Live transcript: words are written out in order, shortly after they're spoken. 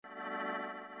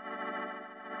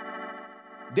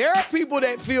There are people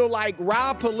that feel like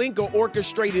Rob Pelinka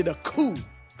orchestrated a coup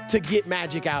to get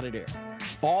Magic out of there.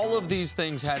 All of these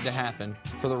things had to happen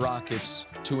for the Rockets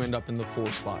to end up in the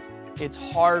 4th spot. It's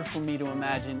hard for me to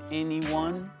imagine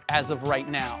anyone, as of right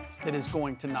now, that is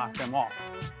going to knock them off.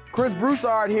 Chris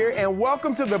Broussard here, and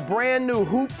welcome to the brand new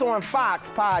Hoops on Fox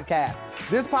podcast.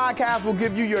 This podcast will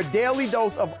give you your daily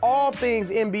dose of all things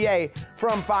NBA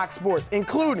from Fox Sports,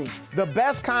 including the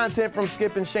best content from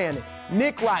Skip and Shannon,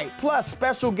 Nick Wright, plus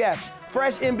special guests,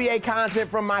 fresh NBA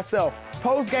content from myself,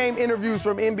 post-game interviews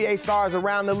from NBA stars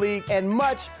around the league, and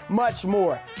much, much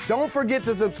more. Don't forget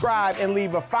to subscribe and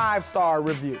leave a 5-star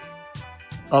review.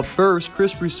 Up first,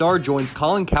 Chris Broussard joins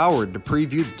Colin Cowherd to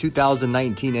preview the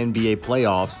 2019 NBA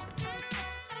playoffs.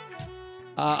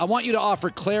 I want you to offer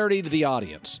clarity to the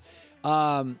audience.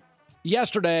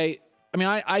 Yesterday,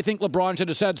 I think LeBron should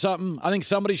have said something. I think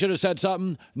somebody should have said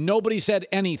something. Nobody said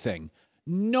anything.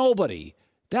 Nobody.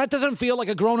 That doesn't feel like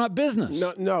a grown-up business.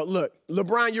 No, look,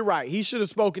 LeBron, you're right. He should have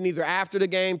spoken either after the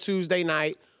game Tuesday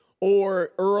night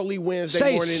or early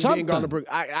Wednesday morning. Something. Being on the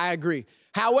break. I agree.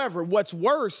 However, what's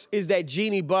worse is that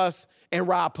Jeannie Buss and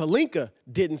Rob Pelinka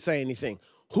didn't say anything.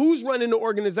 Who's running the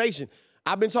organization?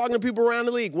 I've been talking to people around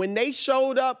the league. When they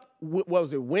showed up,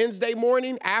 Wednesday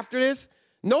morning after this,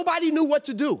 nobody knew what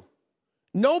to do.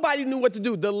 Nobody knew what to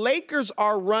do. The Lakers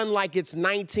are run like it's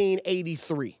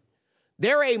 1983.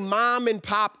 They're a mom and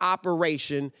pop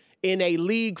operation in a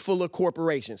league full of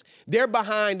corporations. They're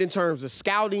behind in terms of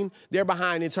scouting. They're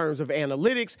behind in terms of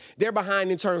analytics. They're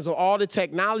behind in terms of all the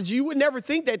technology. You would never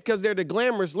think that because they're the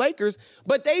glamorous Lakers,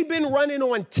 but they've been running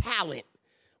on talent.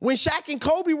 When Shaq and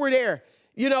Kobe were there,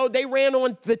 they ran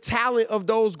on the talent of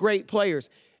those great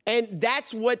players. And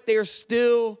that's what they're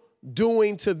still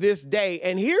doing to this day.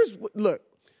 And look,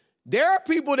 there are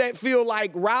people that feel like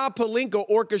Rob Pelinka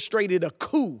orchestrated a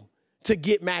coup to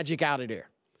get Magic out of there.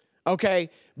 Okay,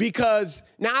 because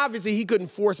now obviously he couldn't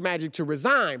force Magic to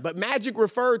resign, but Magic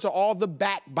referred to all the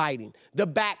backbiting, the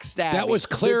backstabbing. That was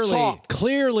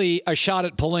clearly a shot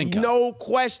at Pelinka. No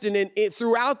question. And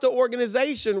throughout the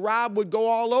organization, Rob would go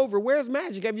all over. Where's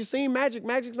Magic? Have you seen Magic?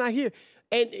 Magic's not here.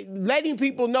 And letting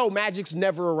people know Magic's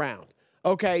never around.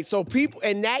 Okay, so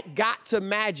and that got to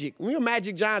Magic.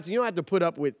 Magic Johnson, you don't have to put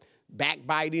up with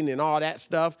backbiting and all that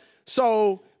stuff.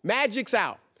 So Magic's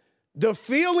out. The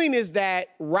feeling is that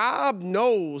Rob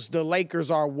knows the Lakers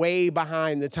are way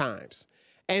behind the times.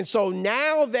 And so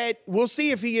now that we'll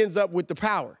see if he ends up with the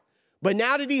power. But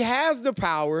now that he has the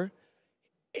power,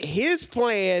 his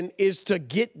plan is to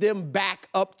get them back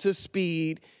up to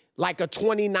speed like a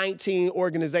 2019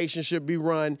 organization should be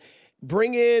run.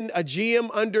 Bring in a GM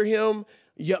under him,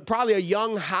 probably a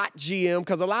young, hot GM,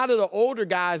 because a lot of the older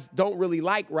guys don't really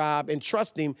like Rob and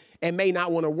trust him and may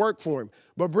not want to work for him.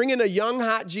 But bring in a young,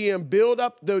 hot GM, build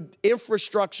up the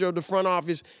infrastructure of the front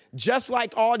office just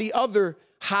like all the other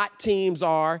hot teams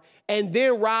are, and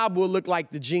then Rob will look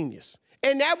like the genius.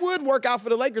 And that would work out for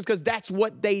the Lakers because that's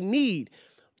what they need.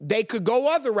 They could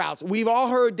go other routes. We've all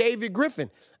heard David Griffin.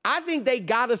 I think they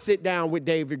got to sit down with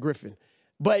David Griffin.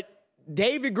 But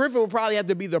David Griffin will probably have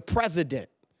to be the president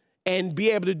and be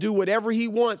able to do whatever he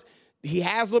wants. He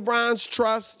has LeBron's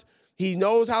trust. He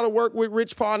knows how to work with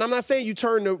Rich Paul. And I'm not saying you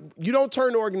don't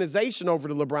turn the organization over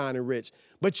to LeBron and Rich,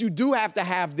 but you do have to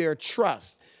have their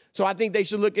trust. So I think they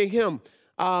should look at him.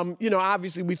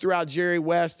 Obviously we threw out Jerry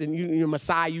West and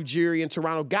Masai Ujiri in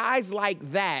Toronto, guys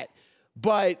like that.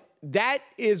 But that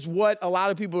is what a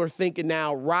lot of people are thinking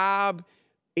now. Rob,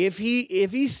 if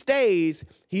he stays,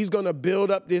 he's going to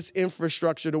build up this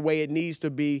infrastructure the way it needs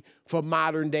to be for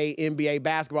modern-day NBA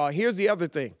basketball. Here's the other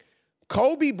thing.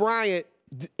 Kobe Bryant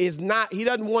he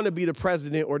doesn't want to be the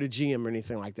president or the GM or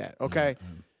anything like that, okay?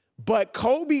 Mm-hmm. But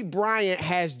Kobe Bryant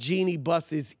has Jeannie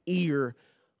Buss's ear,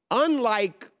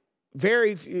 unlike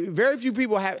very few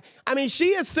people have. She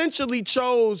essentially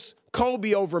chose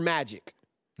Kobe over Magic,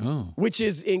 which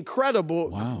is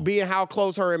incredible, being how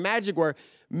close her and Magic were.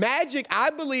 Magic, I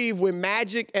believe when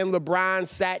Magic and LeBron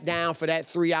sat down for that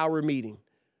 3-hour meeting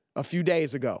a few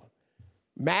days ago,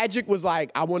 Magic was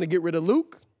like, I want to get rid of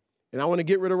Luke and I want to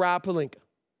get rid of Rob Pelinka.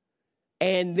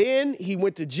 And then he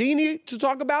went to Jeannie to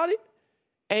talk about it.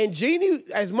 And Jeannie,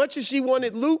 as much as she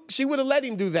wanted Luke, she would have let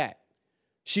him do that.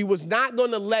 She was not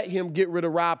going to let him get rid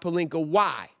of Rob Pelinka.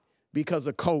 Why? Because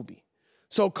of Kobe.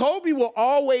 So Kobe will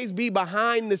always be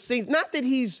behind the scenes. Not that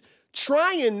he's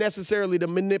trying necessarily to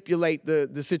manipulate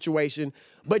the situation,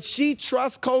 but she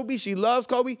trusts Kobe. She loves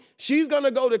Kobe. She's going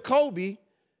to go to Kobe.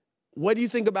 What do you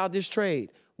think about this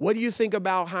trade? What do you think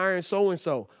about hiring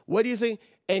so-and-so? What do you think?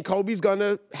 And Kobe's going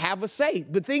to have a say.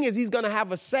 The thing is, he's going to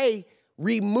have a say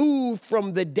removed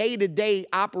from the day-to-day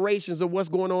operations of what's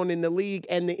going on in the league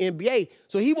and the NBA.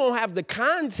 So he won't have the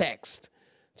context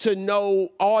to know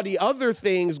all the other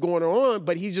things going on,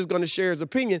 but he's just going to share his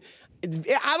opinion.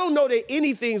 I don't know that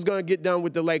anything's going to get done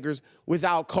with the Lakers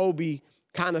without Kobe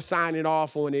kind of signing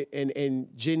off on it and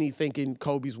Jenny thinking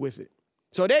Kobe's with it.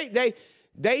 So they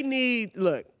need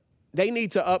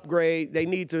to upgrade. They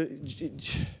need to.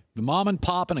 The mom and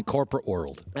pop in a corporate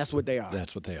world. That's what they are.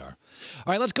 That's what they are.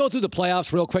 All right, let's go through the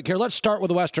playoffs real quick here. Let's start with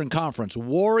the Western Conference.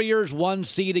 Warriors 1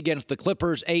 seed against the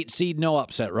Clippers 8 seed. No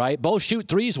upset, right? Both shoot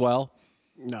threes well.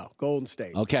 No, Golden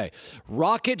State. Okay.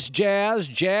 Rockets, Jazz.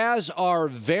 Jazz are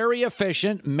very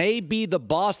efficient. May be the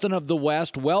Boston of the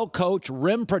West. Well-coached,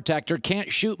 rim protector.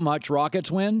 Can't shoot much.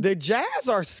 Rockets win. The Jazz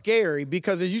are scary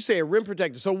because, as you say, a rim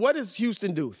protector. So what does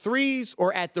Houston do? Threes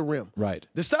or at the rim? Right.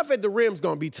 The stuff at the rim is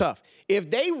going to be tough.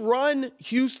 If they run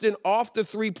Houston off the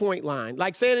three-point line,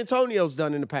 like San Antonio's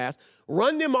done in the past,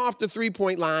 run them off the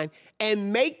three-point line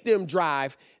and make them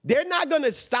drive, they're not going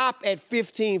to stop at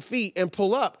 15 feet and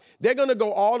pull up. They're going to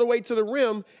go all the way to the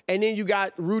rim, and then you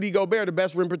got Rudy Gobert, the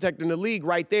best rim protector in the league,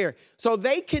 right there. So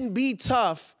they can be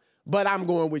tough, but I'm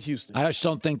going with Houston. I just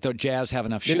don't think the Jazz have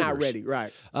enough shooters. They're not ready,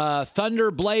 right.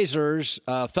 Thunder, Blazers.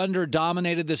 Thunder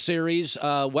dominated the series.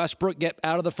 Westbrook get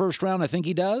out of the first round? I think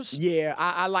he does. Yeah,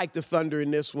 I like the Thunder in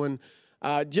this one.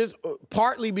 Just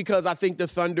partly because I think the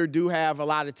Thunder do have a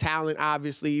lot of talent,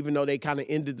 obviously, even though they kind of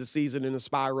ended the season in a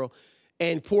spiral.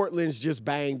 And Portland's just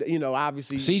banged,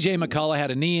 obviously. C.J. McCullough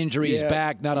had a knee injury. He's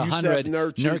back, not 100.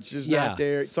 Nurkic is not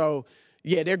there. So,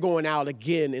 yeah, they're going out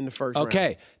again in the first round.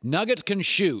 Okay, Nuggets can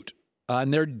shoot,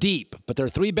 and they're deep, but their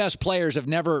 3 best players have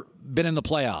never been in the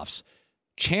playoffs.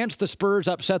 Chance the Spurs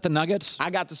upset the Nuggets?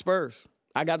 I got the Spurs.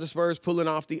 Pulling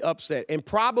off the upset, and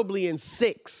probably in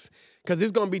 6, because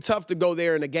it's going to be tough to go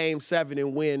there in a Game 7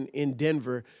 and win in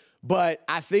Denver. But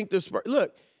I think the Spurs –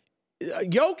 look,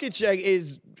 Jokic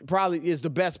is the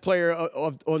best player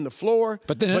on the floor.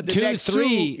 But then the next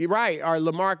 2-3, two, right, are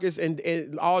LaMarcus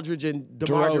and Aldridge and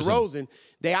DeMar DeRozan.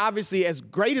 They obviously, as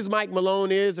great as Mike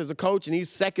Malone is as a coach, and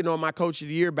he's second on my Coach of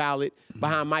the Year ballot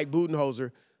behind Mike Budenholzer,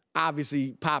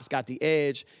 obviously Pop's got the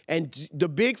edge. And the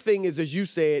big thing is, as you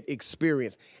said,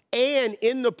 experience. And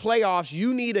in the playoffs,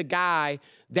 you need a guy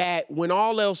that, when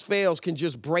all else fails, can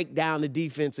just break down the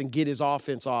defense and get his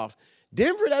offense off.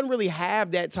 Denver doesn't really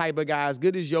have that type of guy, as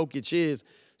good as Jokic is.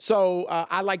 So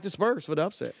I like the Spurs for the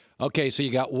upset. Okay, so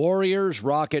you got Warriors,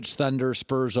 Rockets, Thunder,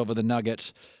 Spurs over the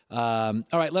Nuggets. All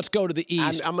right, let's go to the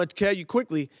East. I'm going to tell you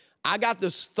quickly, I got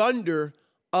the Thunder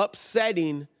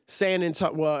upsetting San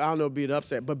Antonio. Well, I don't know if it'd be an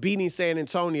upset, but beating San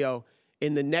Antonio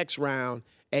in the next round,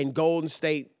 and Golden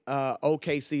State,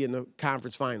 OKC in the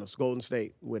conference finals. Golden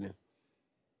State winning.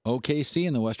 OKC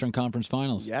in the Western Conference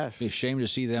Finals. Yes. Be a shame to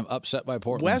see them upset by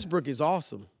Portland. Westbrook is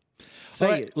awesome.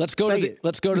 Let's go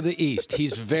to the East.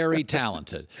 He's very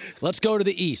talented. Let's go to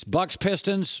the East. Bucks,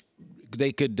 Pistons.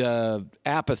 They could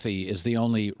apathy is the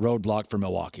only roadblock for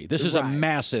Milwaukee. This is a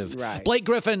massive. Right. Blake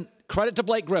Griffin. Credit to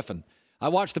Blake Griffin. I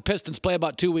watched the Pistons play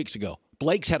about 2 weeks ago.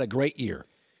 Blake's had a great year.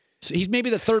 So he's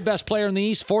maybe the 3rd best player in the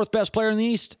East, 4th best player in the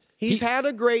East. He's had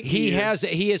a great year.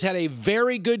 He has had a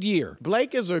very good year.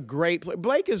 Blake is a great player.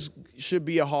 Blake should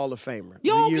be a Hall of Famer.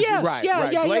 Yes.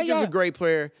 Right. Blake is a great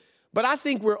player, but I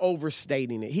think we're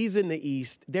overstating it. He's in the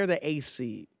East. They're the 8th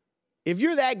seed. If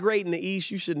you're that great in the East,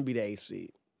 you shouldn't be the 8th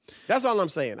seed. That's all I'm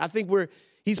saying. I think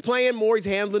he's playing more. He's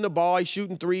handling the ball. He's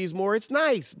shooting threes more. It's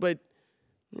nice, but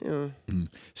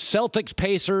Celtics,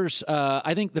 Pacers.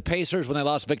 I think the Pacers, when they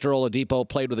lost Victor Oladipo,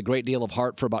 played with a great deal of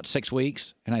heart for about 6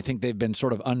 weeks, and I think they've been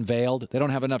sort of unveiled. They don't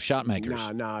have enough shot makers.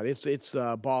 Nah, it's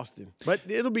Boston, but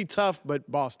it'll be tough.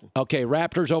 But Boston. Okay,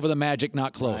 Raptors over the Magic,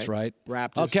 not close, right?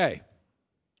 Raptors. Okay.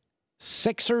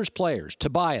 Sixers players: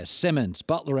 Tobias, Simmons,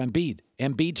 Butler, Embiid.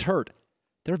 Embiid's hurt.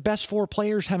 Their best 4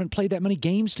 players haven't played that many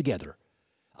games together.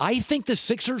 I think the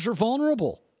Sixers are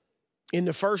vulnerable in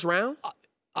the first round.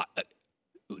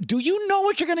 Do you know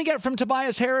what you're going to get from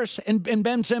Tobias Harris and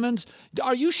Ben Simmons?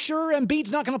 Are you sure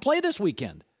Embiid's not going to play this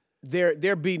weekend?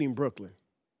 They're beating Brooklyn.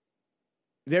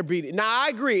 They're beating. Now, I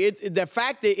agree. It's the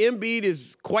fact that Embiid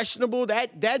is questionable,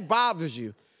 that bothers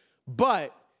you.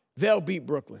 But they'll beat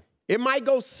Brooklyn. It might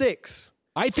go 6.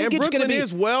 I think and it's going to be. Brooklyn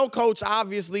is well coached,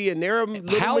 obviously, and they're a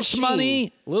little house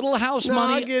machine. Little house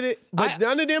money. I get it. But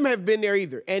none of them have been there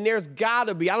either. And there's got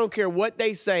to be, I don't care what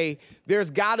they say,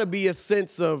 there's got to be a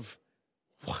sense of,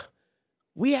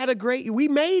 we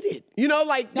made it.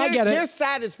 They're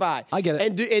satisfied. I get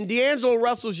it. And D'Angelo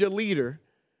Russell's your leader,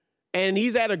 and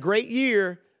he's had a great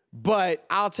year, but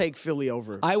I'll take Philly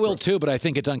over. I will too, but I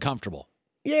think it's uncomfortable.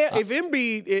 Yeah, if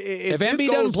Embiid, if Embiid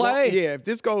doesn't play, if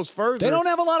this goes further, they don't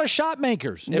have a lot of shot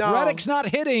makers. If Redick's not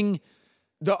hitting,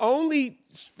 the only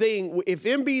thing, if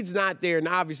Embiid's not there, and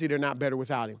obviously they're not better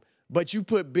without him, but you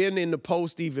put Ben in the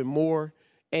post even more,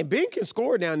 and Ben can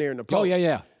score down there in the post. Oh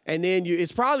yeah. And then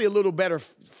it's probably a little better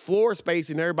floor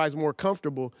spacing. Everybody's more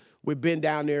comfortable with Ben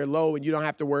down there low, and you don't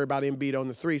have to worry about Embiid on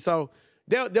the three. So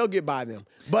they'll get by them.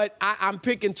 But I'm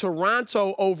picking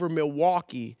Toronto over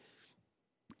Milwaukee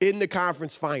in the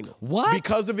conference final. What?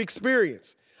 Because of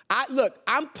experience. I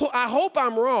hope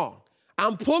I'm wrong.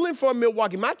 I'm pulling for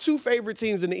Milwaukee. My two favorite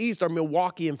teams in the East are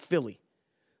Milwaukee and Philly.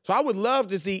 So I would love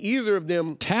to see either of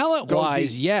them.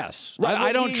 Talent-wise, yes. Right,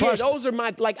 I don't trust. Those are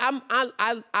my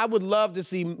I would love to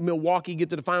see Milwaukee get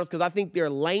to the finals because I think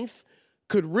their length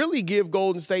could really give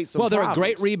Golden State some they're problems. a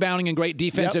great rebounding and great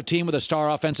defensive team with a star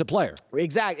offensive player.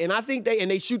 Exactly, and I think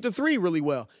they shoot the three really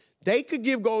well. They could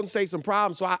give Golden State some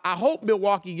problems. So I hope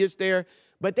Milwaukee gets there,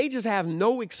 but they just have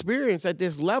no experience at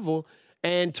this level.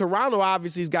 And Toronto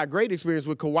obviously has got great experience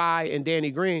with Kawhi and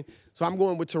Danny Green. So I'm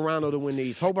going with Toronto to win the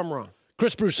East. Hope I'm wrong.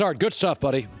 Chris Broussard, good stuff,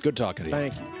 buddy. Good talking to you.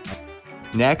 Thank you.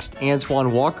 Next,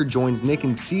 Antoine Walker joins Nick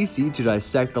and Cece to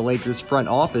dissect the Lakers' front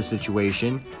office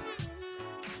situation.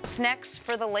 What's next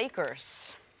for the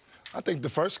Lakers? I think the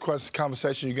first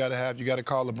conversation you got to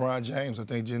call LeBron James. I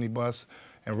think Jenny Buss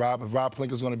and Rob, if Rob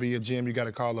Pelinka's going to be your GM, you got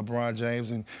to call LeBron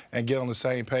James and get on the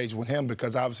same page with him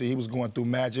because obviously he was going through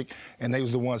Magic and they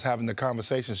was the ones having the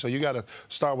conversation. So you got to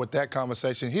start with that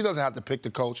conversation. He doesn't have to pick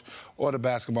the coach or the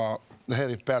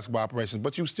head of basketball operations,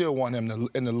 but you still want him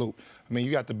in the loop. I mean,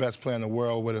 you got the best player in the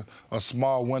world with a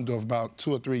small window of about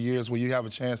 2 or 3 years where you have a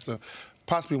chance to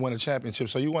possibly win a championship,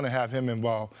 so you want to have him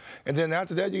involved. And then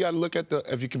after that, you got to look at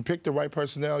if you can pick the right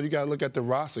personnel, you got to look at the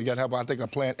roster. You got to have, I think, a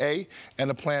plan A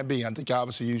and a plan B. I think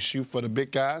obviously you shoot for the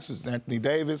big guys, it's Anthony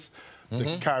Davis,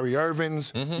 the Kyrie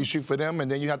Irvings, you shoot for them,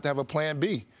 and then you have to have a plan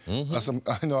B.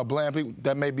 A plan B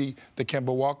that may be the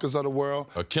Kemba Walkers of the world.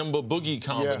 A Kemba Boogie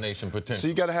combination potential. So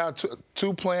you got to have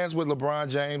two plans with LeBron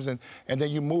James, and then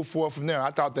you move forward from there.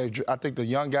 I think the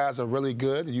young guys are really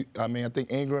good. I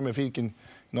think Ingram, if he can,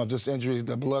 just injuries,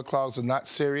 the blood clots are not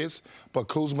serious. But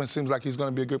Kuzma seems like he's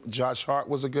going to be a good. Josh Hart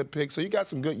was a good pick. So you got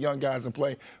some good young guys in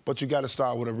play, but you got to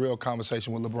start with a real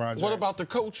conversation with LeBron James. What about the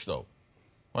coach, though?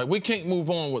 Like, we can't move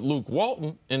on with Luke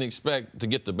Walton and expect to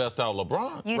get the best out of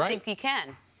LeBron, You right? think you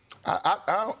can?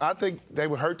 I think they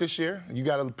were hurt this year. You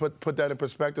got to put that in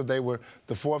perspective. They were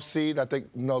the 4th seed. I think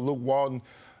Luke Walton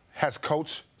has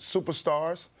coached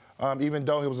superstars. Even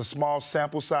though it was a small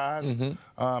sample size.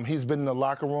 He's been in the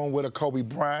locker room with a Kobe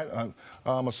Bryant,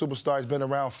 a superstar. He's been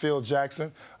around Phil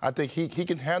Jackson. I think he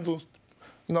can handle,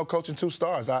 coaching 2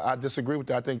 stars. I disagree with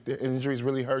that. I think the injuries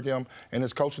really hurt him and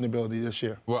his coaching ability this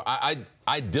year. Well,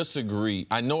 I disagree.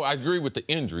 I agree with the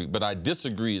injury, but I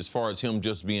disagree as far as him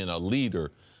just being a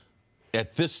leader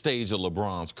at this stage of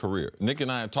LeBron's career. Nick and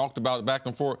I have talked about it back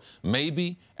and forth.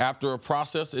 Maybe after a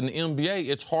process in the NBA,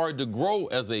 it's hard to grow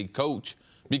as a coach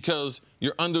because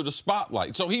you're under the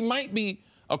spotlight. So he might be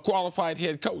a qualified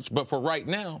head coach, but for right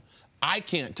now, I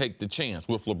can't take the chance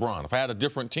with LeBron. If I had a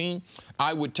different team,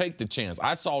 I would take the chance.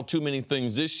 I saw too many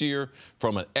things this year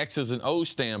from an X's and O's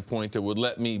standpoint that would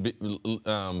let me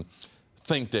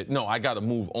think that, no, I got to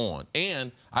move on.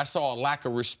 And I saw a lack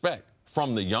of respect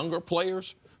from the younger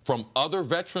players, from other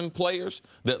veteran players,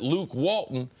 that Luke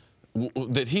Walton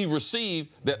that he received,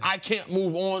 that I can't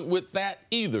move on with that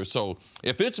either. So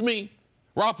if it's me,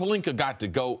 Rob Pelinka got to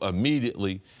go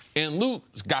immediately, and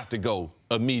Luke's got to go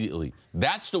immediately.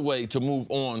 That's the way to move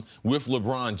on with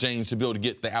LeBron James to be able to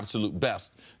get the absolute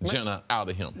best Jenna out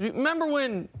of him. Remember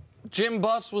when Jim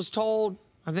Buss was told,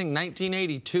 I think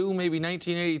 1982, maybe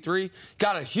 1983,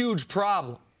 got a huge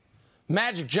problem.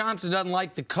 Magic Johnson doesn't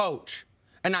like the coach.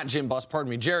 And not Jim Buss, pardon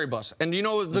me, Jerry Buss. And you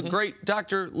know what the great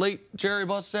late Jerry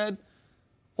Buss said?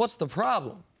 What's the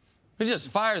problem? He just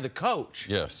fire the coach.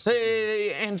 Yes.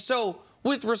 And so,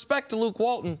 with respect to Luke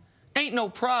Walton, ain't no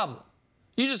problem.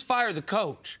 You just fire the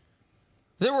coach.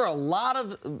 There were a lot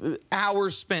of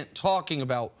hours spent talking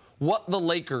about what the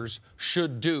Lakers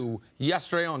should do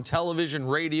yesterday on television,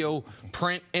 radio,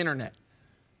 print, internet.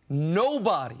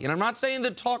 Nobody, and I'm not saying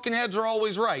that talking heads are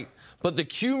always right, but the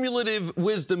cumulative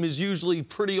wisdom is usually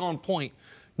pretty on point.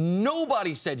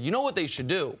 Nobody said, you know what they should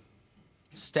do?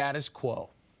 Status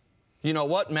quo. You know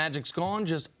what? Magic's gone.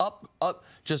 Just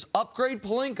upgrade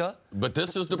Pelinka. But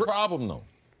this is the problem, though.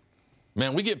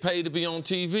 Man, we get paid to be on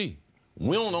TV.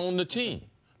 We don't own the team.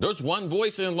 There's one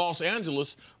voice in Los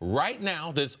Angeles right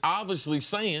now that's obviously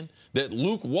saying that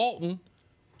Luke Walton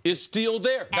is still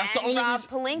there. That's the only Rob reason.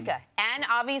 Pelinka. And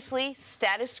obviously,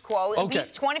 status quo. At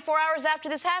least 24 hours after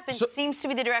this happened, seems to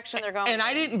be the direction they're going.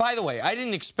 And by the way, I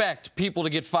didn't expect people to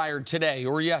get fired today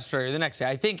or yesterday or the next day.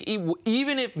 I think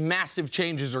even if massive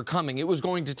changes are coming, it was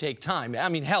going to take time. I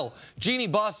mean, hell, Jeannie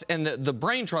Buss and the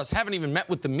Brain Trust haven't even met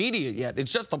with the media yet.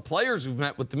 It's just the players who've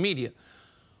met with the media.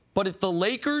 But if the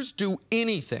Lakers do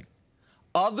anything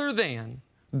other than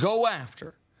go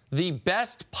after the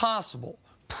best possible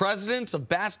presidents of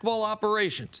basketball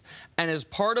operations, and as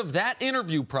part of that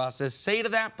interview process, say to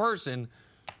that person,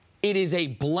 it is a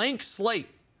blank slate,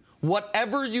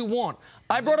 whatever you want.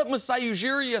 I brought up Masai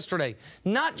Ujiri yesterday,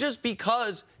 not just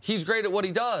because he's great at what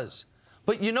he does,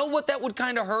 but you know what that would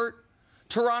kind of hurt?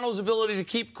 Toronto's ability to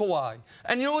keep Kawhi.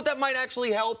 And you know what that might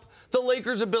actually help? The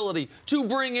Lakers' ability to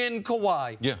bring in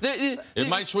Kawhi. Yeah. It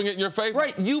might swing it in your favor.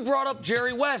 Right. You brought up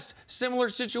Jerry West. Similar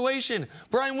situation.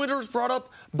 Brian Winters brought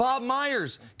up Bob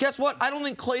Myers. Guess what? I don't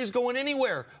think Clay's going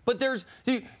anywhere. But this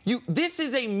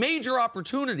is a major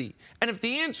opportunity. And if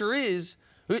the answer is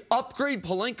upgrade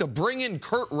Pelinka, bring in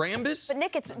Kurt Rambis, then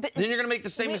you're going to make the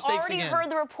same mistakes again. We already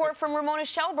heard the report from Ramona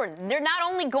Shelburne. They're not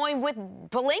only going with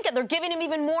Pelinka, they're giving him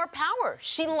even more power.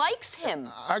 She likes him.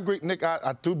 I agree, Nick.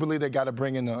 I do believe they got to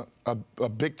bring in a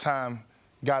big-time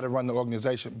guy to run the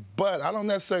organization. But I don't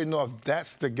necessarily know if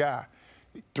that's the guy.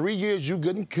 3 years you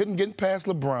couldn't get past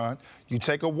LeBron. You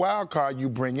take a wild card. You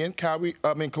bring in Kawhi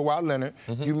Leonard.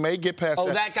 Mm-hmm. You may get past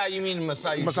that guy you mean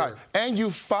Masai. And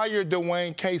you fired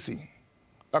Dwayne Casey,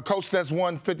 a coach that's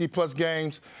won 50-plus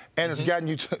games and has gotten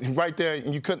you right there,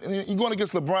 and you're going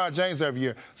against LeBron James every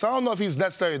year. So I don't know if he's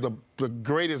necessarily the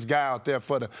greatest guy out there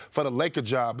for the Laker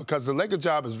job, because the Laker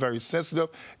job is very sensitive.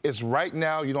 It's right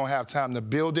now. You don't have time to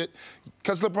build it.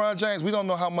 Because LeBron James, we don't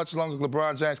know how much longer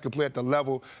LeBron James can play at the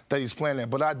level that he's playing at.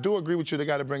 But I do agree with you. They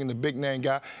got to bring in the big-name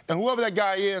guy. And whoever that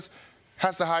guy is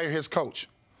has to hire his coach.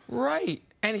 Right.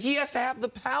 And he has to have the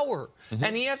power. Mm-hmm.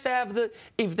 And he has to have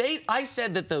I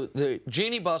said that the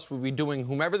Jeannie Buss would be doing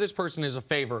whomever this person is a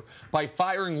favor by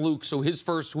firing Luke, so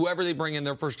whoever they bring in,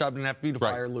 their first job didn't have to be to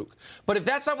fire Luke. But if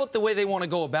that's not the way they want to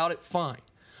go about it, fine.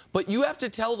 But you have to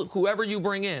tell whoever you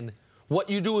bring in, what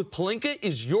you do with Pelinka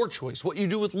is your choice. What you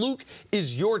do with Luke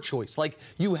is your choice. Like,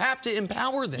 you have to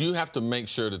empower them. You have to make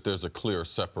sure that there's a clear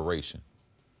separation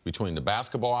between the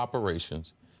basketball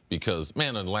operations, because,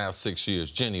 man, in the last 6 years,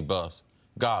 Jeannie Buss,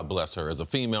 God bless her. As a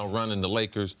female running the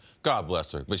Lakers, God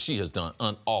bless her. But she has done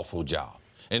an awful job.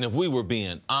 And if we were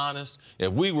being honest,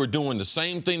 if we were doing the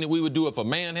same thing that we would do if a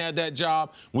man had that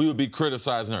job, we would be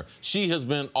criticizing her. She has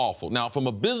been awful. Now, from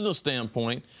a business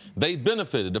standpoint, they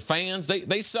benefited. The fans,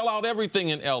 they sell out everything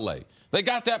in L.A. They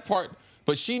got that part.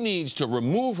 But she needs to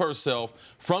remove herself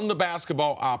from the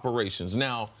basketball operations.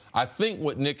 Now, I think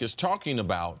what Nick is talking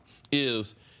about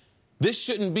is this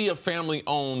shouldn't be a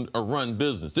family-owned or run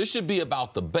business. This should be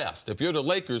about the best. If you're the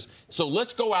Lakers, so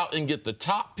let's go out and get the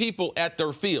top people at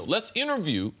their field. Let's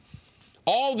interview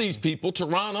all these people.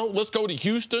 Toronto, let's go to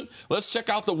Houston. Let's check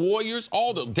out the Warriors,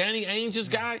 all the Danny Ainge's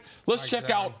guy. Let's check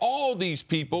out all these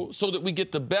people so that we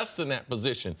get the best in that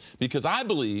position. Because I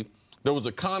believe there was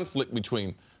a conflict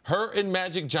between her and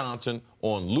Magic Johnson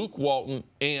on Luke Walton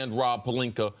and Rob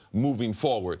Pelinka moving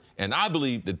forward. And I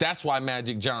believe that that's why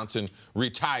Magic Johnson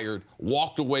retired,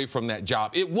 walked away from that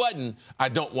job. It wasn't, I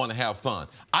don't want to have fun.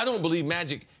 I don't believe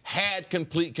Magic had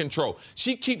complete control.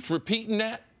 She keeps repeating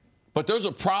that, but there's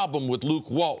a problem with Luke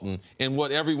Walton and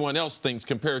what everyone else thinks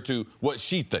compared to what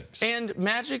she thinks. And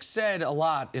Magic said a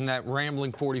lot in that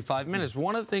rambling 45 minutes.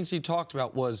 One of the things he talked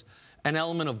about was an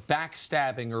element of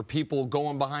backstabbing or people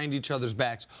going behind each other's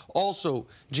backs. Also,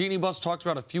 Jeannie Buss talked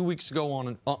about a few weeks ago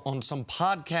on some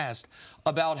podcast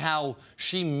about how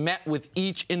she met with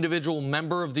each individual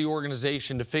member of the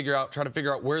organization to try to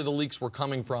figure out where the leaks were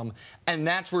coming from. And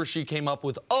that's where she came up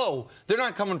with, they're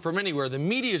not coming from anywhere. The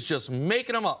media is just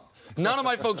making them up. None of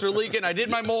my folks are leaking. I did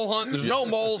my mole hunt. There's no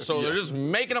moles, so they're just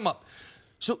making them up.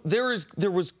 So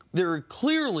there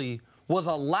clearly was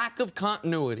a lack of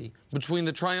continuity between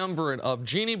the triumvirate of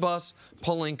Jeannie Buss,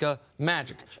 Pelinka,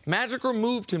 Magic. Magic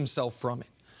removed himself from it.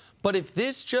 But if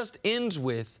this just ends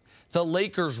with the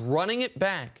Lakers running it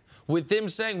back, with them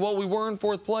saying, well, we were in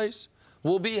fourth place,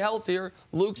 we'll be healthier,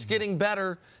 Luke's getting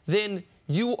better, then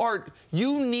you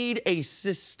need a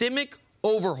systemic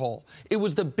overhaul. It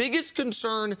was the biggest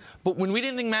concern, but when we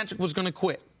didn't think Magic was going to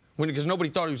quit, because nobody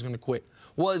thought he was going to quit,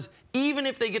 was even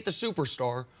if they get the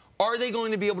superstar, are they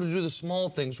going to be able to do the small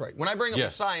things right? When I bring up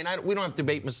Masai, and we don't have to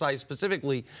debate Masai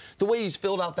specifically, the way he's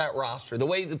filled out that roster, the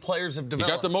way the players have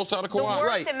developed. He got the most out of Kawhi. The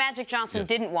word that Magic Johnson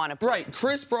didn't want to play. Right.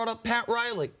 Chris brought up Pat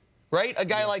Riley. right? A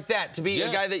guy like that, to be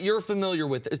a guy that you're familiar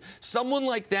with. Someone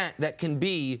like that can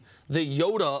be the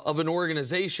Yoda of an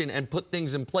organization and put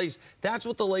things in place. That's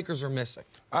what the Lakers are missing.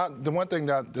 The one thing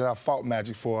that I fault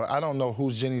Magic for, I don't know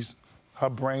who her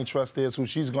brain trust is, who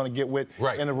she's going to get with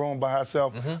in the room by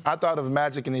herself. I thought of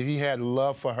Magic, and if he had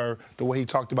love for her, the way he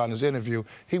talked about in his interview,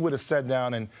 he would have sat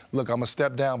down and, look, I'm going to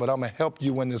step down, but I'm going to help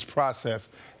you in this process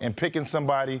and picking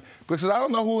somebody, because I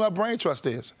don't know who her brain trust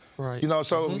is. Right. You know,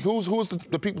 so who's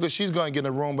the people that she's going to get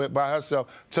in a room with by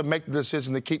herself to make the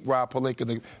decision to keep Rob Pelinka,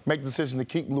 to make the decision to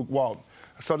keep Luke Walton.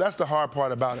 So that's the hard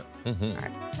part about it. All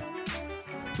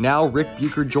right. Now Rick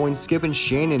Bucher joins Skip and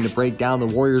Shannon to break down the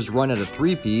Warriors' run at a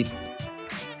three-peat.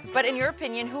 But in your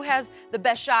opinion, who has the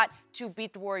best shot to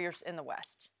beat the Warriors in the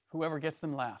West? Whoever gets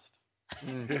them last.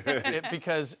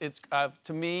 Because it's,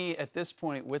 to me, at this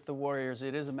point with the Warriors,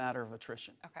 it is a matter of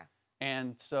attrition. Okay.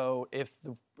 And so if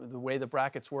the way the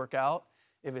brackets work out,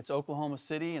 if it's Oklahoma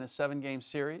City in a 7-game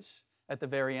series at the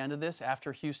very end of this,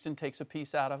 after Houston takes a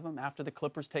piece out of them, after the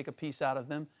Clippers take a piece out of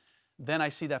them, then I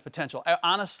see that potential.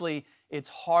 Honestly, it's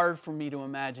hard for me to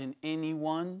imagine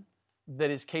anyone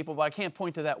that is capable. I can't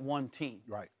point to that one team.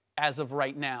 Right. As of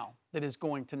right now, that is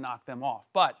going to knock them off.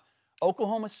 But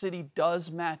Oklahoma City does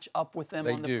match up with them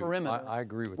on the perimeter. I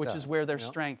agree with that. Which is where their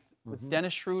strength, with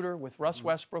Dennis Schroeder, with Russ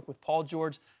Westbrook, with Paul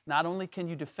George, not only can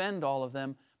you defend all of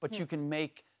them, but you can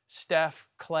make Steph,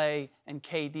 Clay, and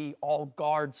KD all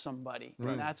guard somebody.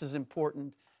 And that's as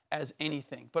important as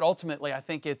anything. But ultimately, I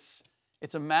think it's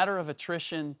a matter of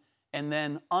attrition. And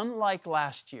then unlike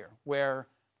last year, where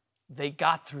they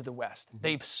got through the West,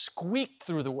 they squeaked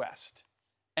through the West.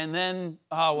 And then,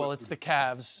 it's the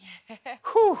Cavs.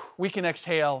 Whew, we can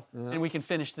exhale and we can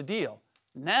finish the deal.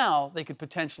 Now they could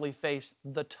potentially face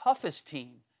the toughest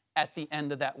team at the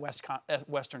end of that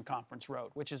Western Conference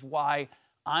road, which is why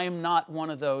I'm not one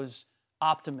of those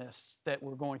optimists that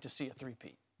we're going to see a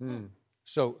three-peat.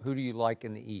 So who do you like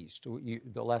in the East?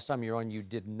 The last time you were on, you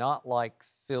did not like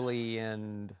Philly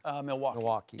and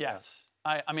Milwaukee. Yes.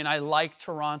 I mean, I like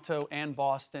Toronto and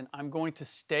Boston. I'm going to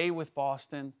stay with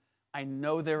Boston. I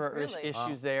know there are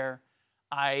issues there.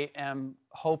 I am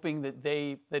hoping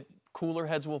that cooler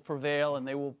heads will prevail and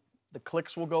the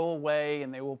cliques will go away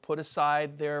and they will put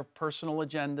aside their personal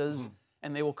agendas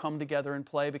and they will come together and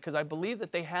play, because I believe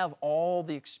that they have all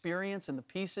the experience and the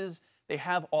pieces. They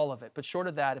have all of it. But short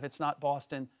of that, if it's not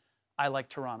Boston, I like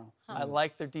Toronto. I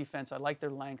like their defense. I like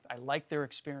their length. I like their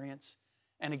experience.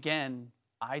 And again,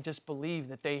 I just believe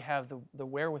that they have the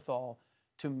wherewithal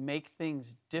to make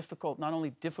things difficult, not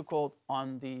only difficult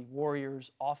on the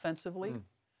Warriors offensively,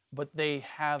 but they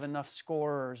have enough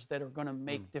scorers that are going to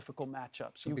make difficult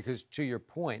matchups. Because to your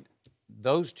point,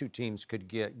 those two teams could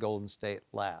get Golden State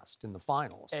last in the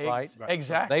finals, right?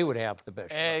 Exactly. They would have the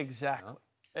best shot. Exactly.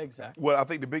 Exactly. Well, I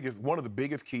think one of the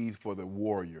biggest keys for the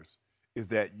Warriors is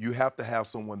that you have to have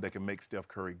someone that can make Steph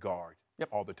Curry guard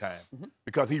all the time,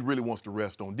 because he really wants to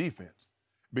rest on defense.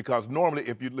 Because normally,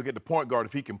 if you look at the point guard,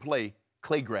 if he can play,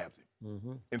 Clay grabs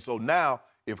him. And so now,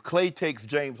 if Clay takes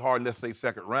James Harden, let's say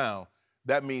second round,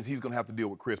 that means he's going to have to deal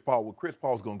with Chris Paul. Well, Chris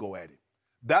Paul's going to go at him.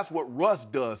 That's what Russ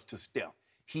does to Steph.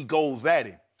 He goes at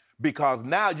him, because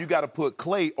now you got to put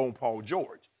Clay on Paul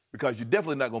George, because you're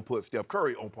definitely not going to put Steph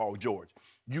Curry on Paul George.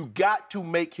 You got to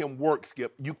make him work,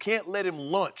 Skip. You can't let him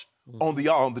lunch on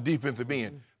the defensive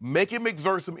end. Make him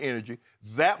exert some energy,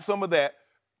 zap some of that.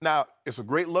 Now, it's a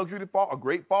great luxury to fall. A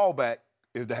great fallback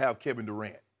is to have Kevin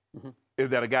Durant. Is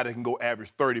that a guy that can go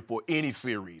average 30 for any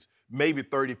series, maybe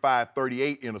 35,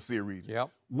 38 in a series.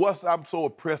 What I'm so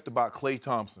impressed about Klay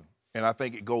Thompson, and I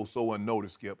think it goes so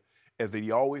unnoticed, Skip, is that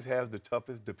he always has the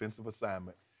toughest defensive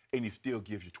assignment, and he still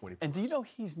gives you 20 points. And do you know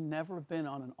he's never been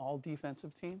on an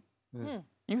all-defensive team?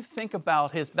 You think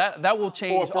about that will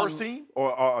change. Or first team?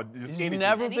 Or he's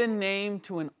never been named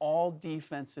to an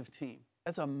all-defensive team.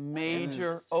 That's a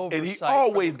major oversight. And he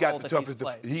always got the toughest.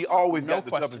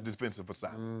 Toughest defensive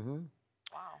assignment.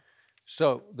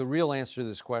 So the real answer to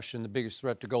this question, the biggest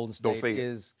threat to Golden State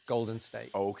is Golden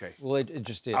State. Oh, okay. Well, it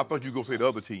just is. I thought you were going to say the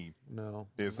other team. No.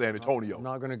 In San Antonio. I'm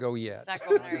not going to go yet.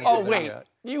 Oh, wait.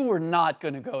 You were not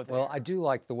going to go there. Well, I do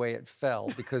like the way it fell,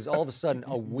 because all of a sudden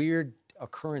a weird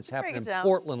occurrence happened in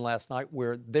Portland last night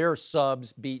where their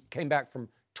subs came back from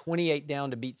 28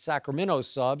 down to beat Sacramento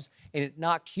subs, and it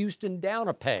knocked Houston down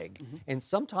a peg. And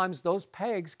sometimes those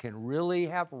pegs can really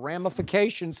have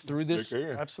ramifications through this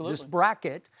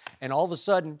bracket. And all of a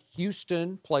sudden,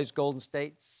 Houston plays Golden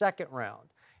State second round.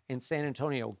 And San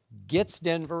Antonio gets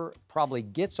Denver, probably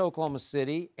gets Oklahoma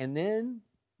City, and then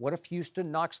what if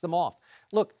Houston knocks them off?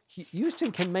 Look,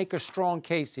 Houston can make a strong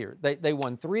case here. They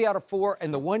won 3 out of 4,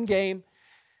 and the one game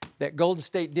that Golden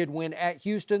State did win at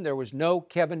Houston. There was no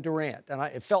Kevin Durant. And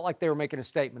it felt like they were making a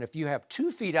statement. If you have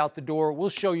 2 feet out the door, we'll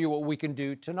show you what we can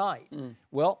do tonight.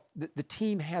 Well, the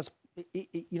team has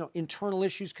internal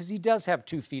issues because he does have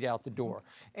 2 feet out the door.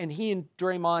 And he and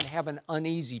Draymond have an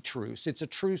uneasy truce. It's a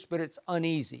truce, but it's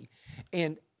uneasy.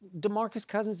 And DeMarcus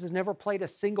Cousins has never played a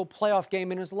single playoff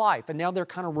game in his life, and now they're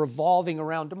kind of revolving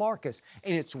around DeMarcus.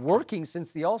 And it's working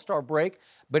since the All-Star break,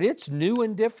 but it's new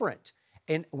and different.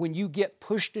 And when you get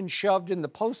pushed and shoved in the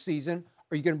postseason,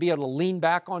 are you going to be able to lean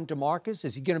back on DeMarcus?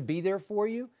 Is he going to be there for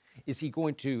you? Is he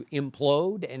going to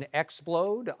implode and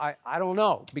explode? I don't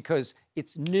know, because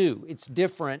it's new, it's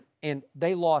different, and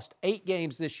they lost 8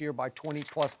 games this year by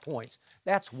 20-plus points.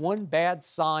 That's one bad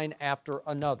sign after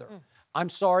another. I'm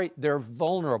sorry, they're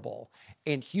vulnerable.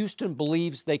 And Houston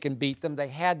believes they can beat them. They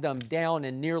had them down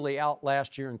and nearly out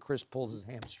last year, and Chris pulls his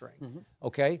hamstring.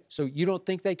 Okay? So you don't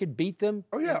think they could beat them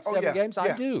in 7 games? Yeah,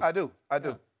 I do. I do.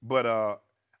 Yeah. But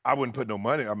I wouldn't put no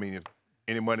money. I mean, if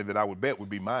any money that I would bet would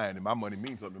be mine, and my money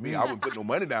means something to me. I wouldn't put no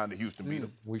money down to Houston beat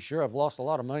them. We sure have lost a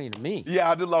lot of money to me. Yeah,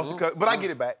 I did lost the cut, but I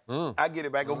get it back. I get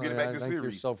it back. Gonna get it back this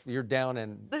series. You're down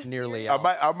and nearly out.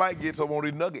 I might get some on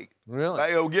this nugget. Really?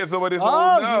 I'll get some of this you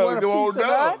want a piece of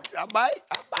that? I might.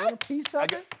 Want a piece of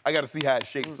it? I got to see how it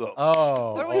shapes up.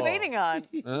 What are we waiting on?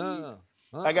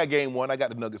 I got game 1. I got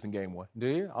the Nuggets in game 1. Do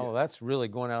you? Oh, that's really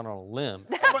going out on a limb.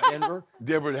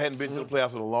 Denver hadn't been to the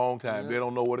playoffs in a long time. They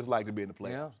don't know what it's like to be in the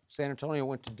playoffs. Yeah. San Antonio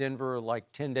went to Denver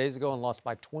like 10 days ago and lost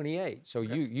by 28. So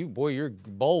you're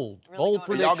bold. Bold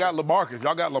prediction. Y'all got LaMarcus.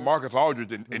 Y'all got LaMarcus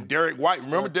Aldridge and Derek White.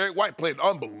 Remember, Derek White played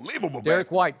unbelievable Derek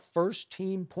basketball. White, first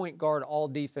team point guard all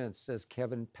defense, says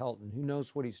Kevin Pelton. Who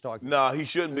knows what he's talking about? No, he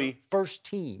shouldn't be. First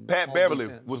team. Pat Beverly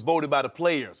was voted by the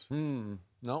players.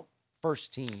 No.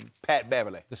 First team. Pat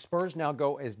Beverly. The Spurs now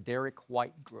go as Derek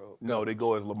White goes. No, they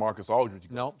go as LaMarcus Aldridge.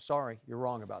 No, sorry. You're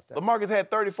wrong about that. LaMarcus had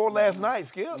 34 last night,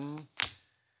 Skip.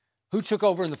 Who took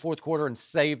over in the fourth quarter and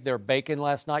saved their bacon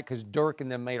last night? Because Dirk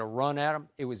and them made a run at him.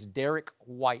 It was Derek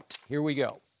White. Here we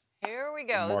go. Here we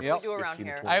go. This is what we do around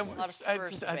here.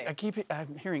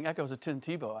 I'm hearing echoes of Tim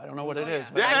Tebow. I don't know what it is.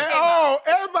 But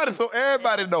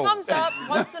everybody knows. Comes up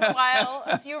once in a while,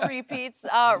 a few repeats.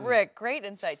 Rick, great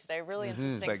insight today. Really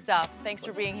interesting stuff. Thanks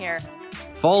for being here.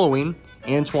 Following,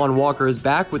 Antoine Walker is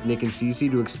back with Nick and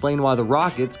Cece to explain why the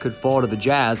Rockets could fall to the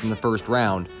Jazz in the first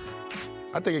round.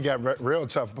 I think it got real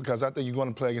tough because I think you're going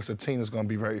to play against a team that's going to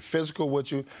be very physical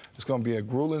with you. It's going to be a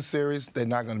grueling series. They're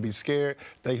not going to be scared.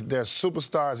 Their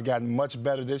superstars gotten much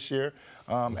better this year.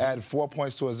 Added 4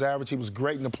 points to his average. He was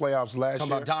great in the playoffs last year.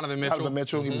 Talking about Donovan Mitchell. Donovan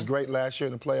Mitchell, he was great last year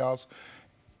in the playoffs.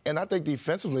 And I think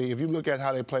defensively, if you look at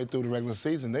how they played through the regular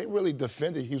season, they really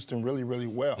defended Houston really, really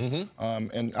well.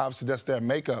 And obviously that's their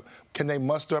makeup. Can they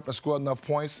muster up and score enough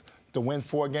points to win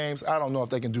 4 games? I don't know if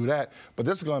they can do that, but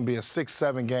this is going to be a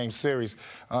 6-7 game series.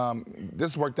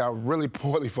 This worked out really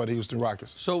poorly for the Houston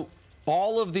Rockets. So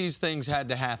all of these things had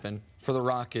to happen for the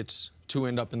Rockets to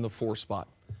end up in the 4 spot.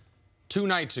 2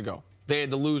 nights ago, they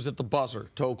had to lose at the buzzer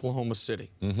to Oklahoma City.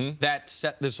 That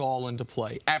set this all into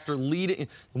play. After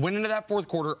went into that fourth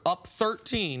quarter, up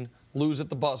 13, lose at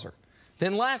the buzzer.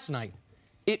 Then last night,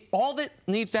 all that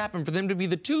needs to happen for them to be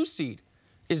the 2 seed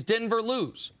is Denver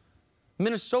lose.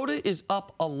 Minnesota is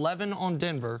up 11 on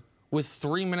Denver with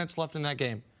 3 minutes left in that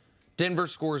game. Denver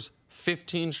scores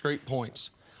 15 straight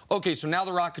points. Okay, so now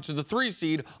the Rockets are the 3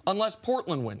 seed unless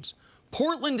Portland wins.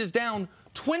 Portland is down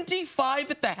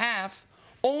 25 at the half,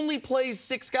 only plays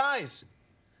 6 guys.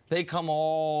 They come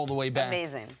all the way back.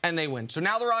 Amazing. And they win. So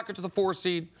now the Rockets are the 4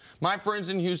 seed. My friends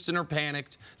in Houston are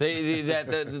panicked.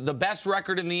 The best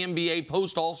record in the NBA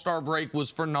post-All-Star break was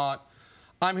for naught.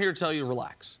 I'm here to tell you,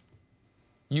 relax.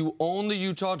 You own the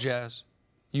Utah Jazz.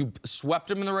 You swept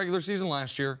them in the regular season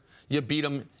last year. You beat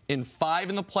them in 5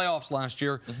 in the playoffs last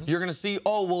year. You're going to see,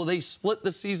 oh, well, they split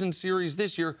the season series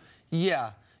this year.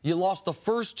 Yeah, you lost the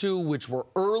first 2, which were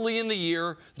early in the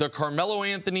year, the Carmelo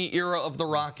Anthony era of the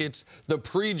Rockets, the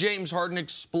pre-James Harden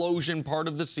explosion part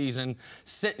of the season.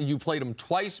 You played them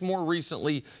twice more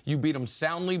recently. You beat them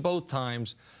soundly both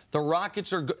times. The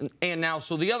Rockets are good. And now,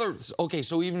 so the other, okay,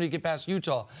 so even to get past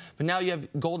Utah, but now you have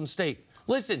Golden State.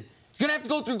 Listen, you're going to have to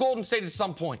go through Golden State at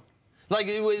some point. Like,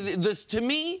 to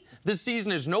me, this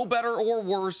season is no better or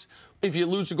worse if you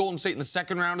lose to Golden State in the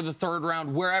 2nd round or the 3rd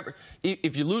round, wherever.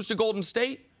 If you lose to Golden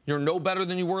State, you're no better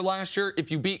than you were last year.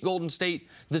 If you beat Golden State,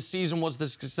 this season was the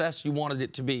success you wanted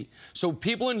it to be. So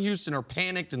people in Houston are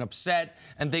panicked and upset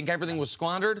and think everything was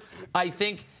squandered. I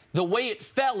think the way it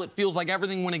fell, it feels like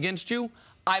everything went against you.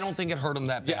 I don't think it hurt them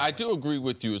that bad. Yeah, I do agree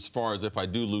with you as far as if I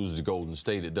do lose to Golden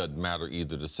State, it doesn't matter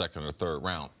either the 2nd or 3rd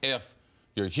round. If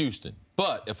you're Houston.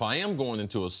 But if I am going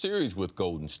into a series with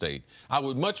Golden State, I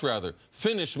would much rather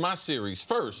finish my series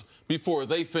first before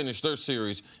they finish their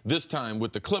series, this time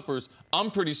with the Clippers.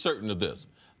 I'm pretty certain of this.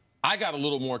 I got a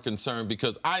little more concerned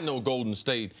because I know Golden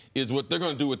State is what they're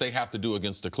going to do what they have to do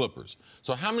against the Clippers.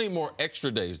 So how many more extra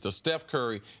days does Steph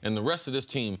Curry and the rest of this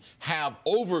team have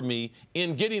over me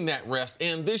in getting that rest?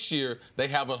 And this year, they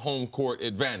have a home court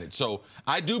advantage. So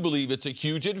I do believe it's a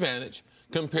huge advantage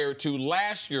compared to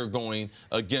last year going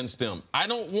against them. I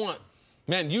don't want,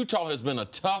 man, Utah has been a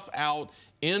tough out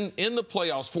in the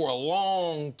playoffs for a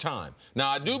long time.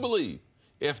 Now, I do believe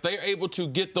if they're able to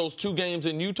get those 2 games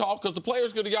in Utah, because the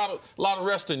players could have got a lot of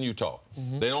rest in Utah.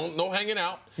 They don't know hanging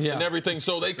out and everything.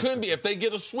 So they couldn't be, if they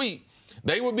get a sweep,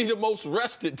 they would be the most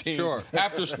rested team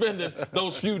after spending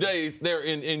those few days there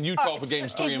in Utah for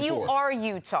games 3 and 4. If you are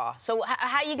Utah, so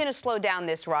how are you going to slow down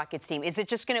this Rockets team? Is it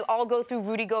just going to all go through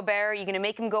Rudy Gobert? Are you going to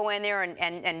make him go in there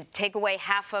and take away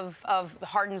half of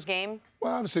Harden's game?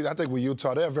 Well, obviously, I think with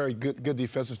Utah, they're a very good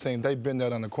defensive team. They've been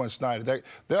there under Quinn Snyder.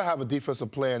 They'll have a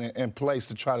defensive plan in place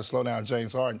to try to slow down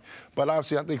James Harden. But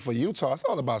obviously, I think for Utah, it's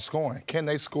all about scoring. Can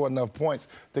they score enough points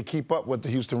to keep up with the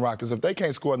Houston Rockets? If they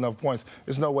can't score enough points,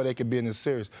 there's no way they could be in this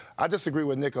series. I disagree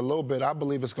with Nick a little bit. I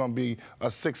believe it's going to be a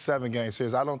 6-7 game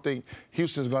series. I don't think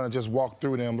Houston's going to just walk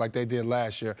through them like they did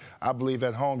last year. I believe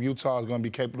at home, Utah is going to be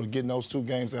capable of getting those 2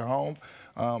 games at home.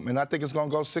 And I think it's going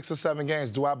to go 6 or 7 games.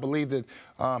 Do I believe that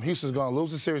Houston's going to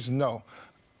lose the series? No.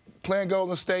 Playing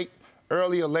Golden State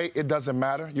early or late, it doesn't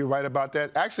matter. You're right about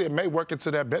that. Actually, it may work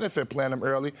into their benefit playing them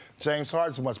early. James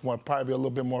Harden's probably a little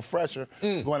bit more fresher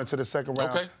going into the second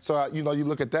round. Okay. So, you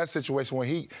look at that situation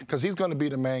when because he's going to be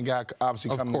the main guy,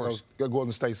 obviously, coming to the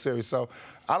Golden State series. So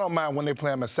I don't mind when they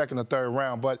play him at second or third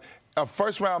round. But a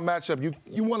first-round matchup,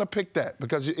 you want to pick that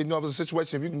because, if it's a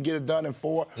situation, if you can get it done in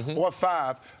 4 or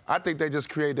 5, I think they just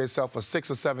create themselves a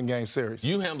 6 or 7 game series.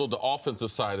 You handled the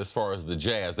offensive side as far as the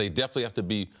Jazz. They definitely have to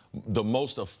be the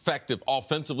most effective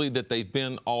offensively that they've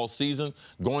been all season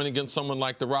going against someone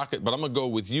like the Rocket. But I'm going to go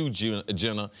with you,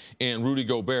 Jenna, and Rudy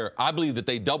Gobert. I believe that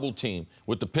they double-team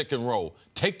with the pick and roll.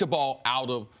 Take the ball out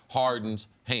of Harden's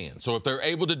hand. So if they're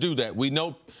able to do that, we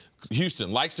know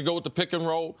Houston likes to go with the pick and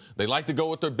roll. They like to go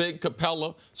with their big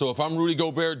Capella. So if I'm Rudy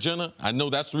Gobert, Jenna, I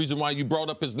know that's the reason why you brought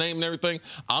up his name and everything.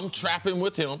 I'm trapping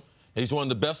with him. He's one of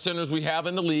the best centers we have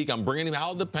in the league. I'm bringing him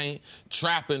out of the paint,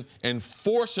 trapping, and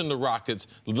forcing the Rockets.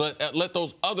 Let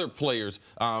those other players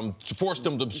force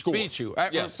them to score. Beat you.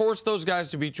 Force those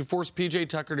guys to beat you. Force P.J.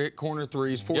 Tucker to hit corner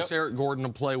threes. Force Eric Gordon to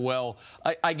play well.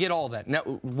 I get all that. Now,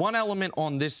 one element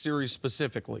on this series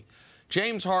specifically.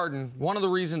 James Harden, one of the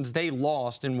reasons they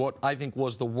lost in what I think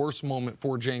was the worst moment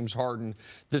for James Harden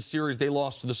this series, they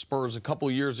lost to the Spurs a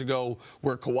couple years ago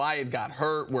where Kawhi had got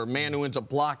hurt, where Manu ends up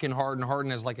blocking Harden.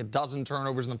 Harden has like a dozen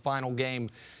turnovers in the final game.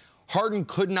 Harden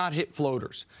could not hit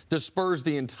floaters. The Spurs,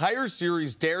 the entire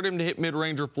series, dared him to hit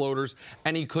mid-ranger floaters,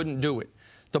 and he couldn't do it.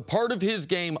 The part of his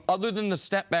game, other than the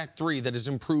step-back 3 that has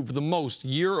improved the most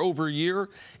year over year,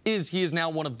 is he is now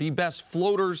one of the best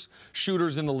floaters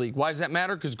shooters in the league. Why does that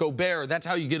matter? Because Gobert, that's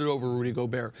how you get it over Rudy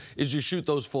Gobert, is you shoot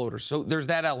those floaters. So there's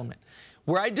that element.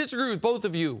 Where I disagree with both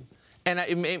of you, and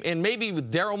maybe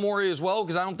with Daryl Morey as well,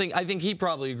 because I think he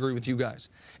probably agree with you guys.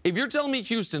 If you're telling me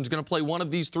Houston's going to play one of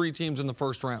these 3 teams in the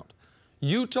first round,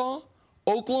 Utah,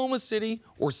 Oklahoma City,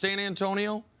 or San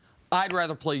Antonio, I'd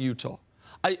rather play Utah.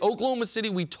 Oklahoma City,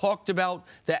 we talked about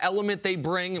the element they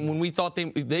bring and when we thought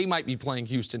they might be playing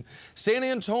Houston. San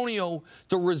Antonio,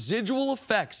 the residual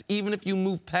effects, even if you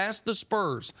move past the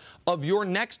Spurs, of your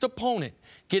next opponent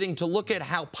getting to look at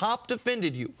how Pop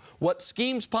defended you, what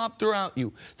schemes Pop threw out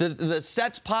you, the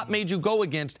sets Pop made you go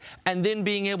against, and then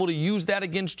being able to use that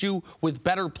against you with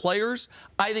better players,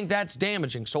 I think that's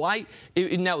damaging. So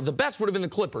now, the best would have been the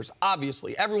Clippers,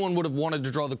 obviously. Everyone would have wanted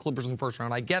to draw the Clippers in the first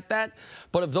round. I get that.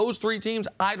 But of those 3 teams,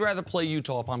 I'd rather play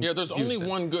Utah if I'm there's Houston. only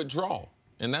one good draw,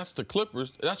 and that's the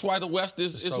Clippers. That's why the West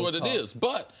is what it is.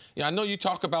 But I know you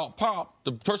talk about Pop.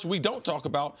 The person we don't talk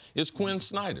about is Quinn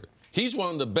Snyder. He's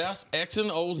one of the best X and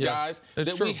O's guys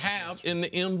that we have in the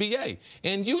NBA.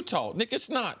 And Utah, Nick, it's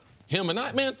not him and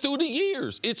I, man, through the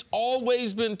years. It's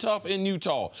always been tough in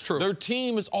Utah. It's true. Their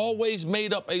team is always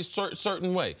made up a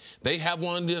certain way. They have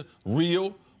one of the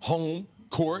real home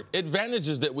court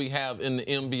advantages that we have in the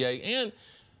NBA. And,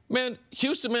 man,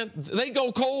 Houston, man, they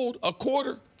go cold a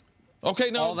quarter.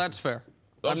 Okay, no. Oh, that's fair.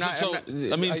 Those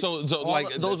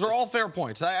are all fair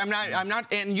points. I'm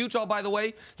not. And Utah, by the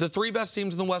way, the 3 best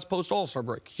teams in the West post All-Star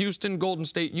break: Houston, Golden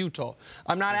State, Utah.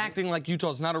 I'm not acting like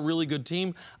Utah's not a really good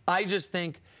team. I just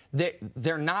think that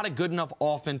they're not a good enough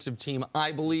offensive team,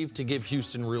 I believe, to give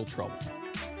Houston real trouble.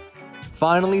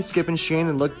 Finally, Skip and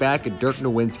Shannon look back at Dirk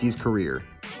Nowitzki's career.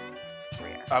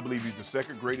 I believe he's the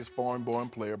second greatest foreign-born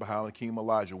player behind Hakeem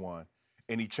Olajuwon.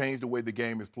 And he changed the way the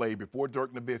game is played. Before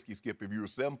Dirk Nowitzki, Skip, if you were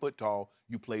 7 foot tall,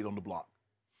 you played on the block.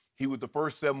 He was the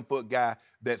first 7-foot guy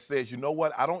that says, you know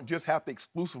what, I don't just have to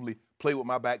exclusively play with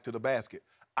my back to the basket.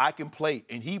 I can play.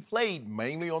 And he played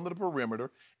mainly on the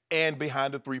perimeter and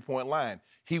behind the three-point line.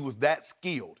 He was that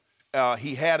skilled.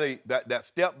 He had that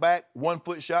step back,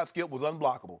 1-foot shot, Skip, was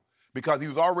unblockable because he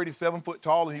was already 7 foot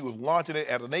tall and he was launching it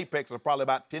at an apex of probably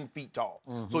about 10 feet tall.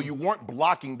 So you weren't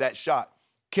blocking that shot.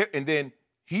 And then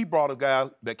he brought a guy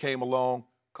that came along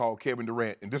called Kevin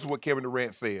Durant. And this is what Kevin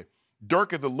Durant said.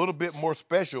 Dirk is a little bit more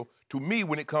special to me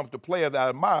when it comes to players that I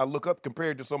admire, look up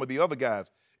compared to some of the other guys.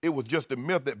 It was just a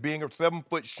myth that being a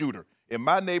 7-foot shooter. In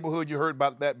my neighborhood, you heard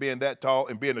about that being that tall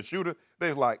and being a shooter. They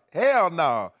was like, hell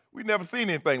nah, we never seen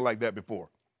anything like that before.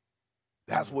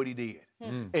 That's what he did.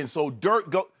 And so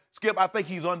Dirk, Skip, I think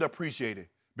he's underappreciated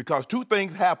because 2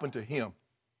 things happened to him.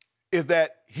 Is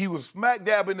that he was smack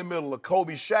dab in the middle of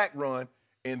Kobe Shaq run,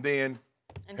 and then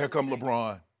here come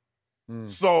LeBron.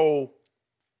 So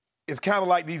it's kind of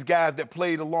like these guys that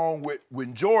played along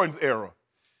with Jordan's era.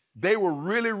 They were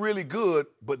really, really good,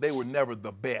 but they were never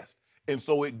the best. And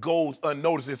so it goes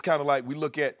unnoticed. It's kind of like we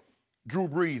look at Drew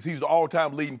Brees. He's the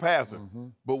all-time leading passer.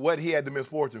 But what he had the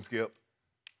misfortune, Skip,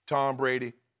 Tom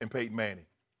Brady and Peyton Manning.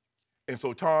 And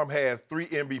so Tom has 3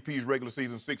 MVPs regular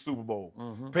season, 6 Super Bowls.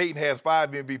 Peyton has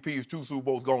 5 MVPs, 2 Super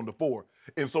Bowls, gone to 4.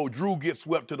 And so Drew gets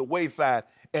swept to the wayside.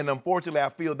 And unfortunately, I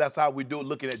feel that's how we do it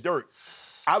looking at Dirk.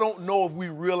 I don't know if we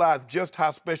realize just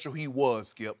how special he was,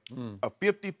 Skip. A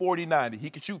 50-40-90. He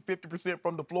could shoot 50%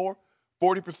 from the floor,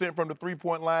 40% from the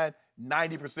three-point line,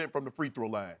 90% from the free throw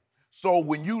line. So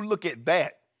when you look at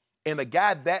that, and a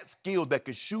guy that skilled that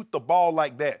could shoot the ball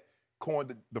like that,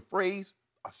 coined the phrase,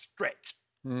 a stretch.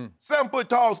 7 foot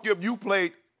tall, Skip, you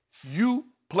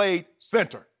played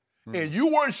center. And you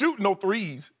weren't shooting no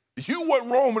threes. You weren't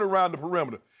roaming around the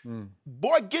perimeter.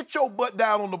 Boy, get your butt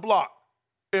down on the block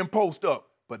and post up.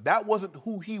 But that wasn't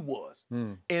who he was.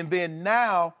 And then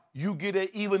now you get an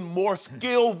even more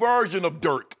skilled version of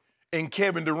Dirk and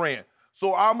Kevin Durant.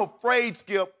 So I'm afraid,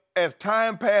 Skip, as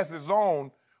time passes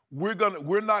on,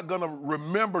 we're not gonna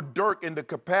remember Dirk in the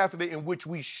capacity in which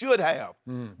we should have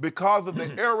because of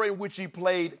the era in which he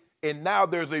played, and now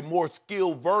there's a more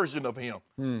skilled version of him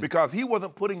because he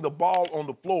wasn't putting the ball on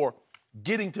the floor,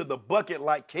 getting to the bucket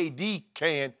like KD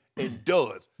can and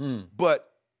does. But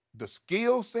the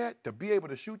skill set to be able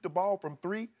to shoot the ball from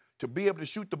 3, to be able to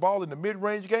shoot the ball in the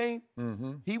mid-range game,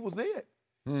 he was it.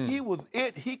 He was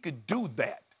it. He could do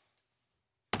that.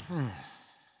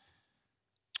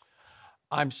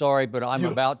 I'm sorry, but I'm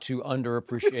about to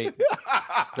underappreciate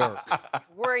Dirk.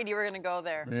 Worried you were going to go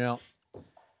there. Yeah.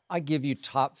 I give you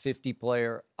top 50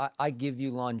 player. I give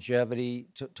you longevity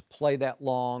to play that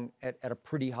long at a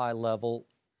pretty high level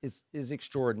is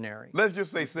extraordinary. Let's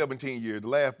just say 17 years. The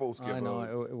last 4 Skip. I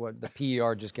know. The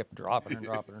PER just kept dropping and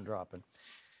dropping and dropping.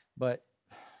 But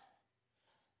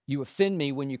you offend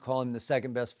me when you call him the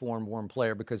second best foreign-born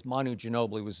player because Manu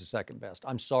Ginobili was the second best.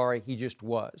 I'm sorry, he just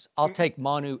was. I'll take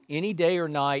Manu any day or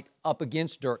night up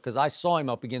against Dirk because I saw him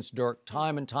up against Dirk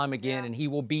time and time again, and he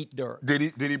will beat Dirk.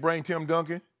 Did he bring Tim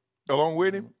Duncan along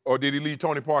with him, or did he leave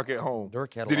Tony Parker at home?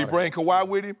 Dirk had a Did he lot bring Kawhi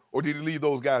with him, or did he leave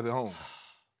those guys at home?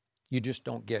 You just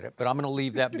don't get it. But I'm going to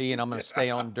leave that be, and I'm going to stay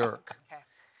on Dirk. Okay.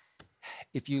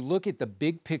 If you look at the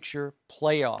big picture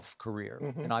playoff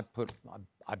career, and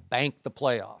I banked the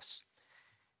playoffs,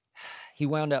 he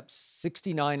wound up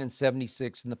 69 and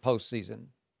 76 in the postseason.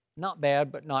 Not bad,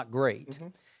 but not great.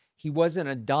 He wasn't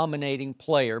a dominating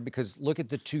player because look at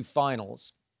the 2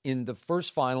 finals. In the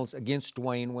first finals against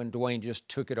Dwayne, when Dwayne just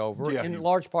took it over, in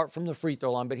large part from the free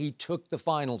throw line, but he took the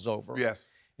finals over. Yes.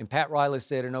 And Pat Riley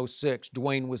said in 06,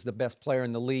 Dwayne was the best player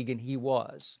in the league, and he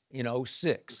was in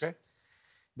 06. Okay.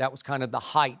 That was kind of the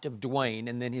height of Dwayne,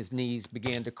 and then his knees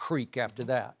began to creak after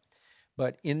that.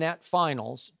 But in that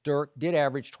finals, Dirk did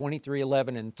average 23,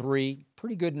 11, and 3.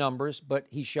 Pretty good numbers, but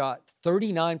he shot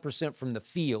 39% from the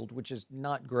field, which is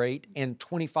not great, and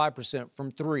 25%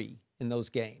 from 3 in those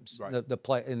games,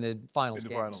 in the finals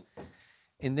games.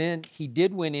 And then he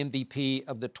did win MVP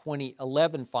of the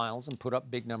 2011 finals and put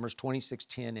up big numbers, 26,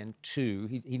 10, and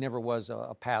 2. He never was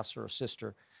a passer or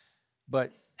assister.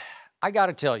 But I got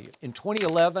to tell you, in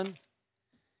 2011,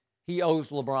 he owes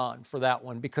LeBron for that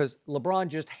one because LeBron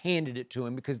just handed it to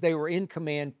him because they were in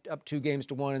command up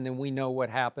 2-1, and then we know what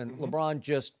happened. LeBron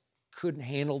just couldn't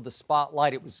handle the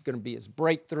spotlight. It was going to be his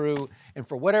breakthrough. And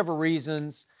for whatever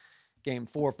reasons, game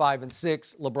 4, 5, and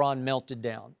 6, LeBron melted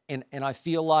down. And I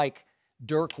feel like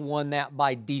Dirk won that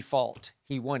by default.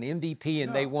 He won MVP,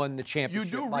 and they won the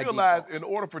championship. You do by realize default. in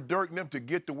order for Dirk and them to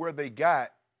get to where they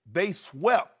got, they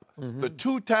swept the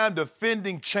two-time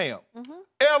defending champ,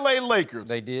 LA Lakers.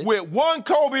 They did. With one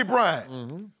Kobe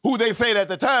Bryant, who they said at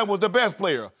the time was the best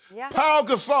player. Yeah. Paul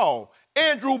Gasol,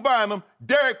 Andrew Bynum,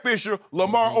 Derek Fisher,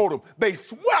 Lamar Odom. They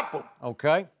swept them.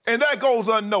 Okay. And that goes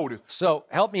unnoticed. So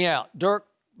help me out. Dirk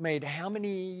made how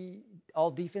many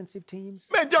all-defensive teams?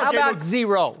 Man, Dirk how about no,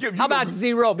 zero? Skip, how about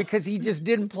zero? Because he just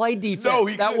didn't play defense. No,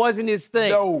 that wasn't his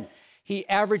thing. No. He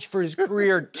averaged for his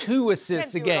career 2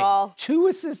 assists a game. 2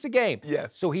 assists a game.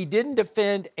 Yes. So he didn't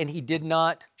defend and he did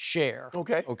not share.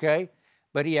 Okay. Okay?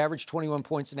 But he averaged 21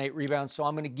 points and 8 rebounds, so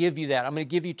I'm going to give you that. I'm going to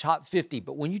give you top 50.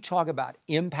 But when you talk about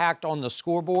impact on the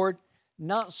scoreboard,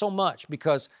 not so much,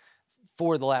 because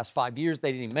for the last 5 years,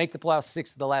 they didn't even make the playoffs.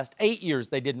 6 of the last 8 years,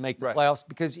 they didn't make the playoffs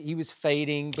because he was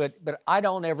fading. But I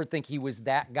don't ever think he was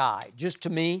that guy. Just to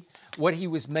me, what he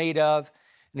was made of.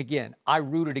 And again, I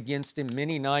rooted against him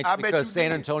many nights because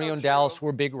San Antonio and Dallas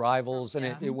were big rivals,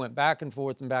 and it went back and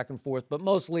forth and back and forth. But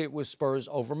mostly it was Spurs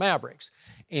over Mavericks.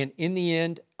 And in the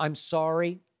end, I'm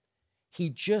sorry, he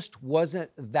just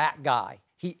wasn't that guy.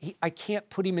 I can't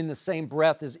put him in the same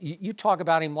breath as you talk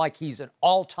about him like he's an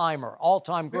all-timer,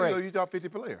 all-time great. You top 50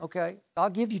 player. Okay, I'll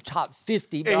give you top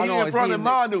 50. But And I don't he's know, in front of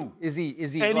Manu. Is he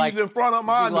and like? He's in front of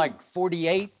Manu. Is he like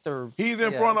 48th or? He's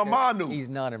in front of Manu. He's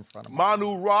not in front of Manu.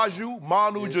 Manu Raju,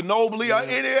 Manu Ginobili,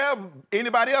 or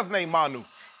anybody else named Manu.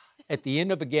 At the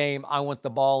end of a game, I want the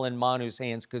ball in Manu's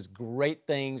hands because great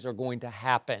things are going to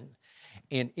happen.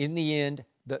 And in the end,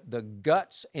 the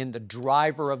guts and the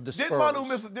driver of the Spurs.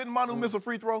 Didn't Manu miss a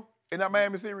free throw in that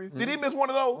Miami series? Did he miss one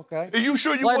of those? Okay. Are you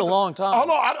sure you played a long time? Hold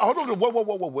on.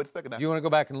 Whoa, wait a second now. Do you want to go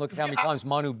back and look at how many times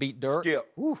Manu beat Dirk? Skip,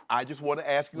 I just want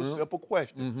to ask you a simple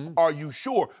question. Are you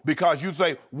sure? Because you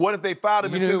say, what if they fouled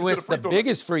him? You know who missed the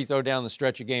biggest free throw down the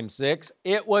stretch of Game 6?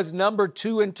 It was number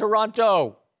 2 in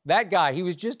Toronto. That guy, he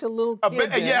was just a little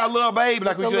kid. A little baby,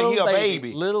 like we say, he a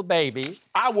baby. Little baby.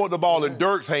 I want the ball in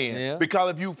Dirk's hand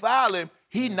because if you foul him,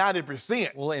 he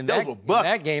 90%. Well, in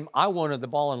that game, I wanted the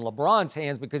ball in LeBron's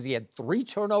hands because he had 3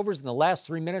 turnovers in the last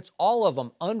 3 minutes, all of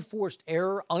them unforced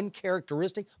error,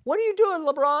 uncharacteristic. What are you doing,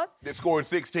 LeBron? They're scoring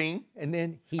 16. And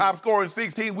then I'm scoring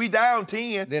 16. We down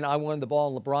 10. Then I wanted the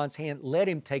ball in LeBron's hand, let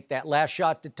him take that last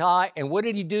shot to tie. And what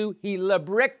did he do? He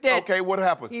LeBricked it. Okay, what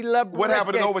happened? He LeBricked What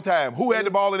happened in overtime? Who had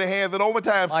the ball in their hands in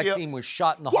overtime, My Skip? team was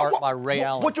shot in the heart by Ray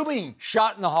Allen. What you mean?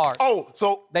 Shot in the heart. Oh,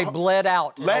 so they bled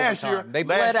out in last overtime. year. They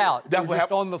bled out. That's what happened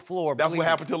on the floor. That's what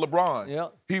happened to LeBron. Yeah.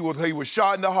 He was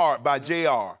shot in the heart by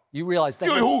JR. You realize that?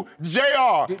 Who?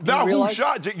 JR. Now who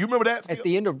shot? You remember that? At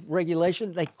the end of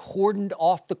regulation, they cordoned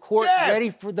off the court,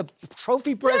 ready for the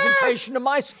trophy presentation to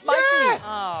my team,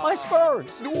 my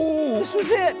Spurs. Ooh. This was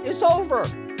it. It's over.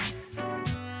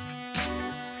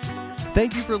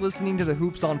 Thank you for listening to the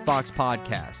Hoops on Fox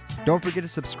podcast. Don't forget to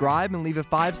subscribe and leave a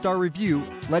 5-star review,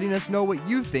 letting us know what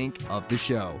you think of the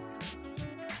show.